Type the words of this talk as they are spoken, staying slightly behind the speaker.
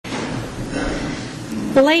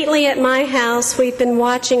Lately at my house, we've been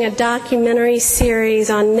watching a documentary series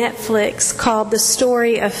on Netflix called The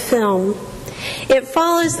Story of Film. It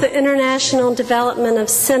follows the international development of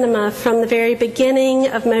cinema from the very beginning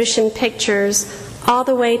of motion pictures all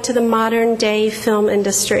the way to the modern-day film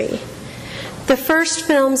industry. The first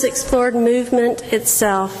films explored movement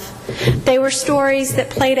itself. They were stories that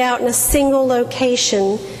played out in a single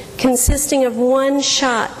location, consisting of one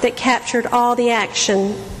shot that captured all the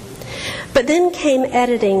action. But then came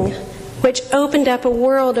editing, which opened up a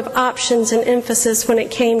world of options and emphasis when it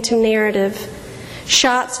came to narrative.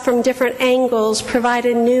 Shots from different angles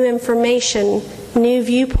provided new information, new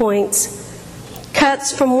viewpoints.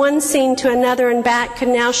 Cuts from one scene to another and back could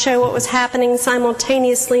now show what was happening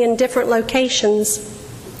simultaneously in different locations.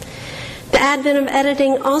 The advent of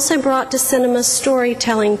editing also brought to cinema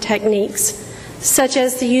storytelling techniques, such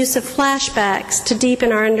as the use of flashbacks to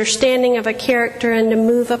deepen our understanding of a character and to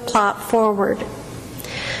move a plot forward.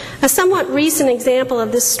 A somewhat recent example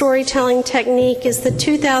of this storytelling technique is the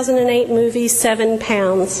 2008 movie 7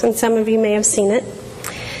 Pounds, and some of you may have seen it.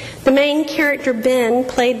 The main character, Ben,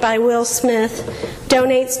 played by Will Smith,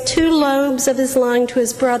 donates 2 lobes of his lung to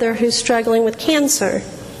his brother who's struggling with cancer.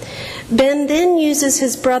 Ben then uses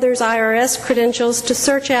his brother's IRS credentials to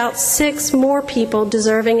search out 6 more people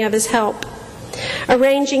deserving of his help,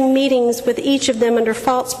 arranging meetings with each of them under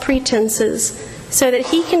false pretenses so that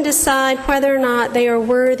he can decide whether or not they are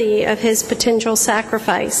worthy of his potential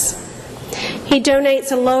sacrifice. He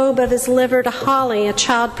donates a lobe of his liver to Holly, a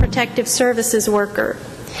child protective services worker.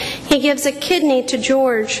 He gives a kidney to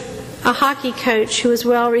George, a hockey coach who is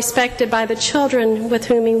well respected by the children with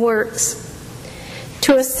whom he works.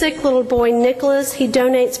 To a sick little boy, Nicholas, he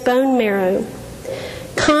donates bone marrow.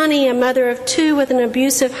 Connie, a mother of 2 with an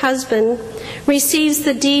abusive husband, receives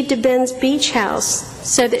the deed to Ben's beach house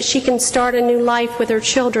so that she can start a new life with her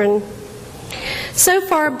children. So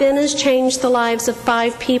far, Ben has changed the lives of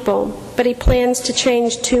 5 people, but he plans to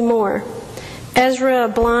change 2 more. Ezra, a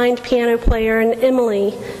blind piano player, and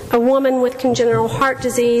Emily, a woman with congenital heart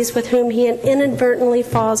disease with whom he inadvertently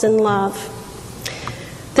falls in love.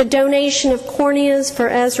 The donation of corneas for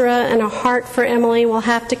Ezra and a heart for Emily will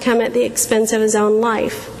have to come at the expense of his own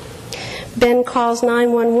life. Ben calls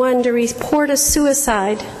 911 to report a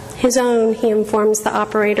suicide, his own, he informs the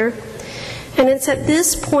operator. And it's at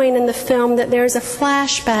this point in the film that there's a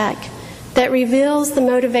flashback that reveals the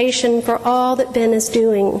motivation for all that Ben is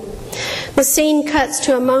doing. The scene cuts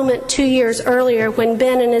to a moment 2 years earlier when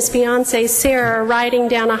Ben and his fiancée Sarah are riding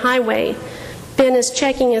down a highway. Ben is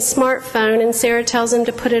checking his smartphone and Sarah tells him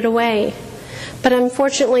to put it away. But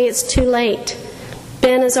unfortunately, it's too late.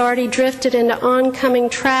 Ben has already drifted into oncoming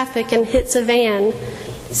traffic and hits a van.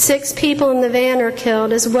 6 people in the van are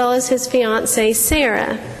killed, as well as his fiancée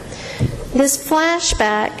Sarah. This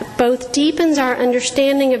flashback both deepens our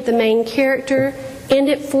understanding of the main character and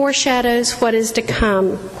it foreshadows what is to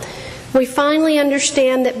come. We finally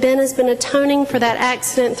understand that Ben has been atoning for that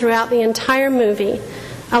accident throughout the entire movie,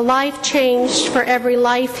 a life changed for every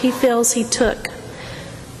life he feels he took.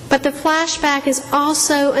 But the flashback is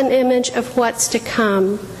also an image of what's to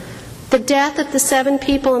come. The death of the 7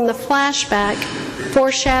 people in the flashback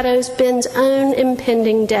foreshadows Ben's own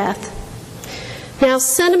impending death. Now,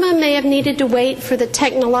 cinema may have needed to wait for the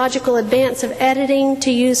technological advance of editing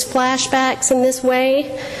to use flashbacks in this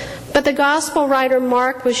way, but the gospel writer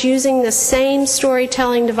Mark was using the same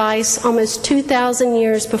storytelling device almost 2,000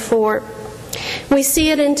 years before. We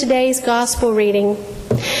see it in today's gospel reading.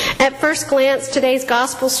 At first glance, today's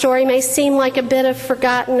gospel story may seem like a bit of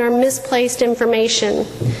forgotten or misplaced information.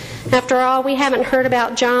 After all, we haven't heard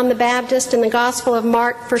about John the Baptist in the Gospel of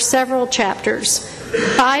Mark for several chapters.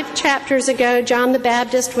 5 chapters ago, John the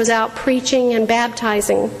Baptist was out preaching and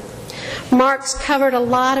baptizing. Mark's covered a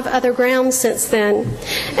lot of other ground since then.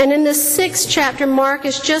 And in the 6th chapter, Mark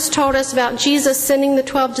has just told us about Jesus sending the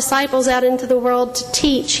 12 disciples out into the world to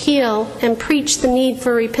teach, heal, and preach the need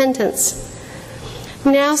for repentance.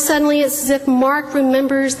 Now suddenly it's as if Mark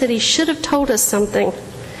remembers that he should have told us something.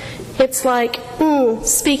 It's like,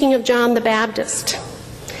 speaking of John the Baptist.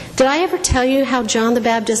 Did I ever tell you how John the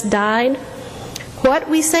Baptist died? What,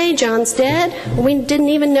 we say, John's dead? We didn't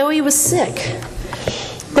even know he was sick.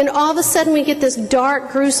 Then all of a sudden we get this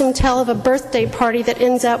dark, gruesome tale of a birthday party that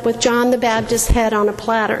ends up with John the Baptist's head on a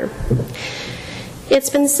platter. It's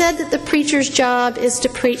been said that the preacher's job is to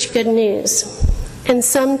preach good news, and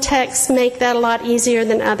some texts make that a lot easier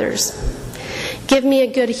than others. Give me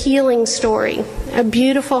a good healing story, a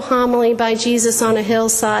beautiful homily by Jesus on a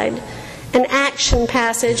hillside, an action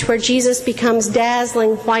passage where Jesus becomes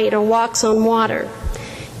dazzling white or walks on water.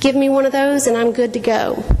 Give me one of those and I'm good to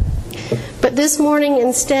go. But But this morning,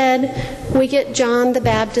 instead, we get John the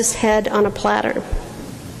Baptist's head on a platter.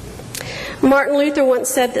 Martin Luther once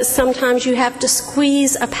said that sometimes you have to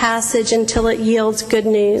squeeze a passage until it yields good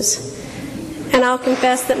news. And I'll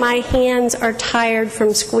confess that my hands are tired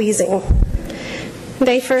from squeezing.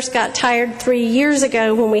 They first got tired 3 years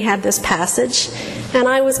ago when we had this passage, and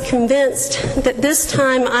I was convinced that this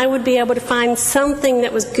time I would be able to find something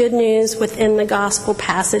that was good news within the gospel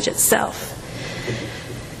passage itself.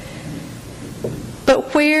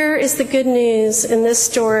 But where is the good news in this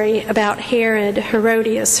story about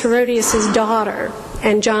Herodias' daughter,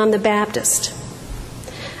 and John the Baptist?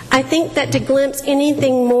 I think that to glimpse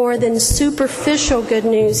anything more than superficial good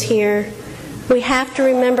news here, we have to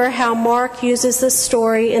remember how Mark uses this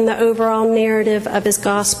story in the overall narrative of his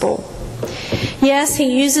gospel. Yes,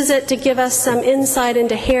 he uses it to give us some insight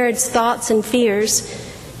into Herod's thoughts and fears.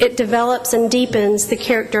 It develops and deepens the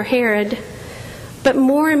character Herod. But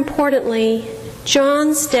more importantly,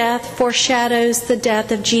 John's death foreshadows the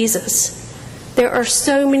death of Jesus. There are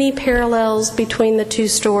so many parallels between the two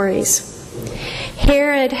stories.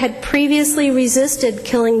 Herod had previously resisted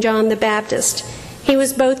killing John the Baptist. He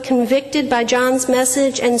was both convicted by John's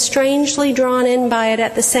message and strangely drawn in by it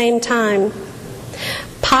at the same time.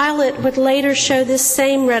 Pilate would later show this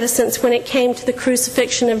same reticence when it came to the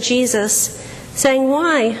crucifixion of Jesus, saying,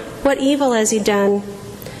 "Why? What evil has he done?"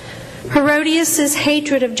 Herodias'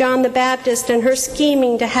 hatred of John the Baptist and her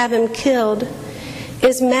scheming to have him killed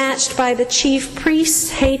is matched by the chief priests'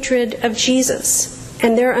 hatred of Jesus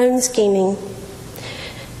and their own scheming.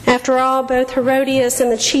 After all, both Herodias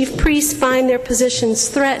and the chief priests find their positions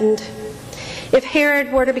threatened. If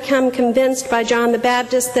Herod were to become convinced by John the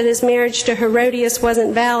Baptist that his marriage to Herodias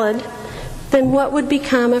wasn't valid, then what would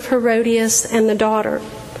become of Herodias and the daughter?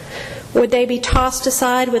 Would they be tossed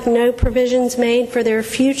aside with no provisions made for their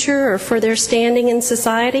future or for their standing in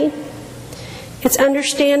society? It's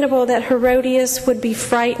understandable that Herodias would be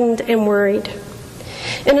frightened and worried.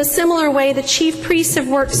 In a similar way, the chief priests have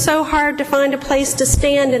worked so hard to find a place to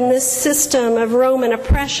stand in this system of Roman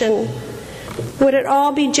oppression. Would it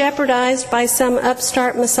all be jeopardized by some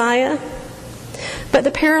upstart Messiah? But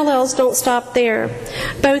the parallels don't stop there.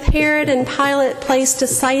 Both Herod and Pilate placed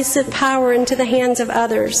decisive power into the hands of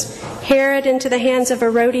others. Herod into the hands of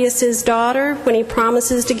Herodias' daughter when he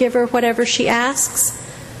promises to give her whatever she asks.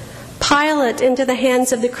 Pilate into the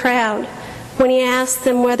hands of the crowd when he asked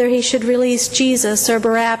them whether he should release Jesus or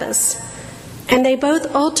Barabbas. And they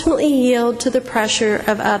both ultimately yield to the pressure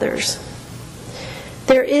of others.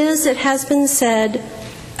 There is, it has been said,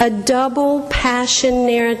 a double passion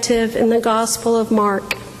narrative in the Gospel of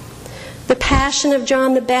Mark. The passion of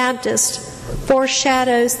John the Baptist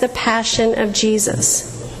foreshadows the passion of Jesus.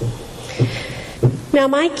 Now,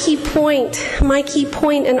 my key point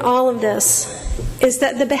in all of this is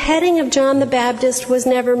that the beheading of John the Baptist was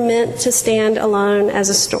never meant to stand alone as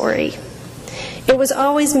a story. It was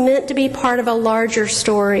always meant to be part of a larger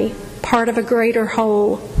story, part of a greater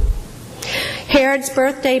whole. Herod's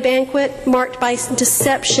birthday banquet, marked by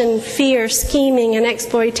deception, fear, scheming, and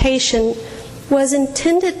exploitation, was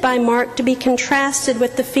intended by Mark to be contrasted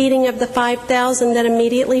with the feeding of the 5,000 that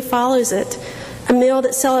immediately follows it, a meal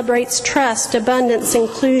that celebrates trust, abundance,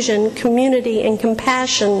 inclusion, community, and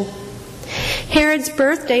compassion. Herod's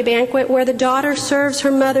birthday banquet, where the daughter serves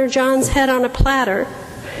her mother John's head on a platter,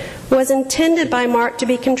 was intended by Mark to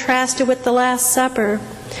be contrasted with the Last Supper,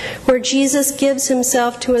 where Jesus gives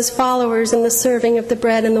himself to his followers in the serving of the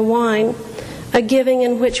bread and the wine, a giving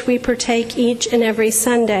in which we partake each and every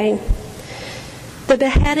Sunday. The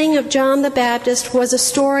beheading of John the Baptist was a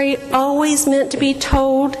story always meant to be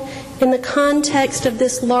told in the context of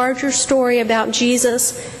this larger story about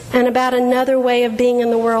Jesus and about another way of being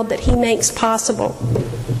in the world that he makes possible.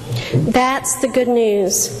 That's the good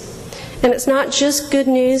news. And it's not just good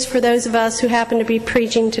news for those of us who happen to be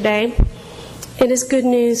preaching today. It is good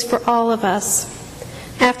news for all of us.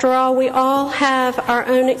 After all, we all have our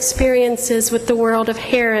own experiences with the world of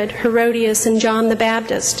Herod, Herodias, and John the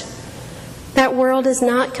Baptist. That world is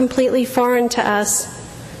not completely foreign to us.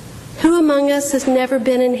 Who among us has never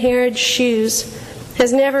been in Herod's shoes,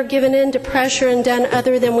 has never given in to pressure and done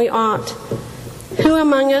other than we ought? Who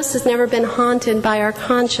among us has never been haunted by our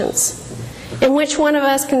conscience? And which one of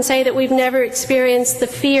us can say that we've never experienced the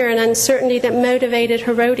fear and uncertainty that motivated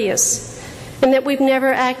Herodias, and that we've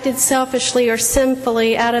never acted selfishly or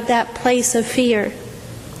sinfully out of that place of fear?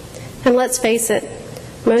 And let's face it,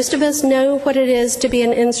 most of us know what it is to be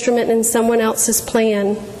an instrument in someone else's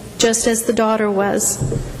plan, just as the daughter was.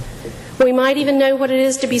 We might even know what it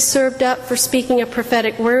is to be served up for speaking a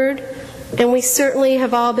prophetic word, and we certainly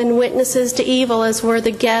have all been witnesses to evil as were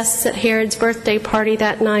the guests at Herod's birthday party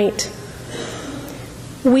that night.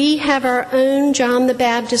 We have our own John the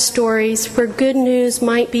Baptist stories where good news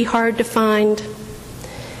might be hard to find.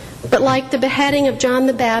 But like the beheading of John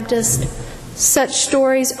the Baptist, such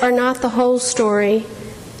stories are not the whole story,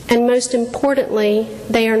 and most importantly,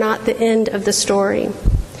 they are not the end of the story.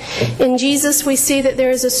 In Jesus, we see that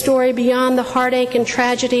there is a story beyond the heartache and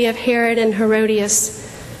tragedy of Herod and Herodias.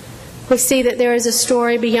 We see that there is a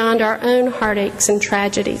story beyond our own heartaches and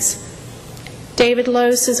tragedies. David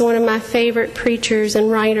Lose is one of my favorite preachers and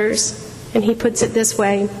writers, and he puts it this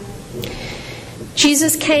way: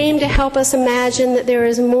 Jesus came to help us imagine that there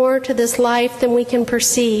is more to this life than we can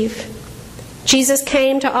perceive. Jesus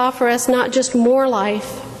came to offer us not just more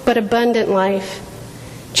life, but abundant life.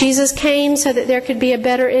 Jesus came so that there could be a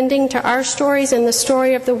better ending to our stories and the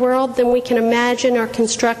story of the world than we can imagine or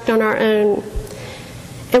construct on our own.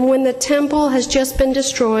 And when the temple has just been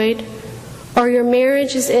destroyed, or your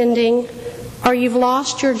marriage is ending, or you've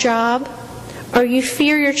lost your job, or you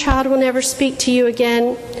fear your child will never speak to you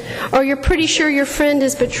again, or you're pretty sure your friend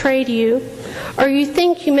has betrayed you, or you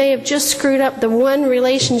think you may have just screwed up the one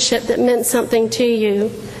relationship that meant something to you,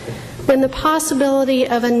 when the possibility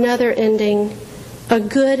of another ending, a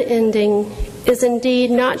good ending, is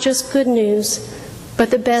indeed not just good news,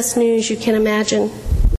 but the best news you can imagine.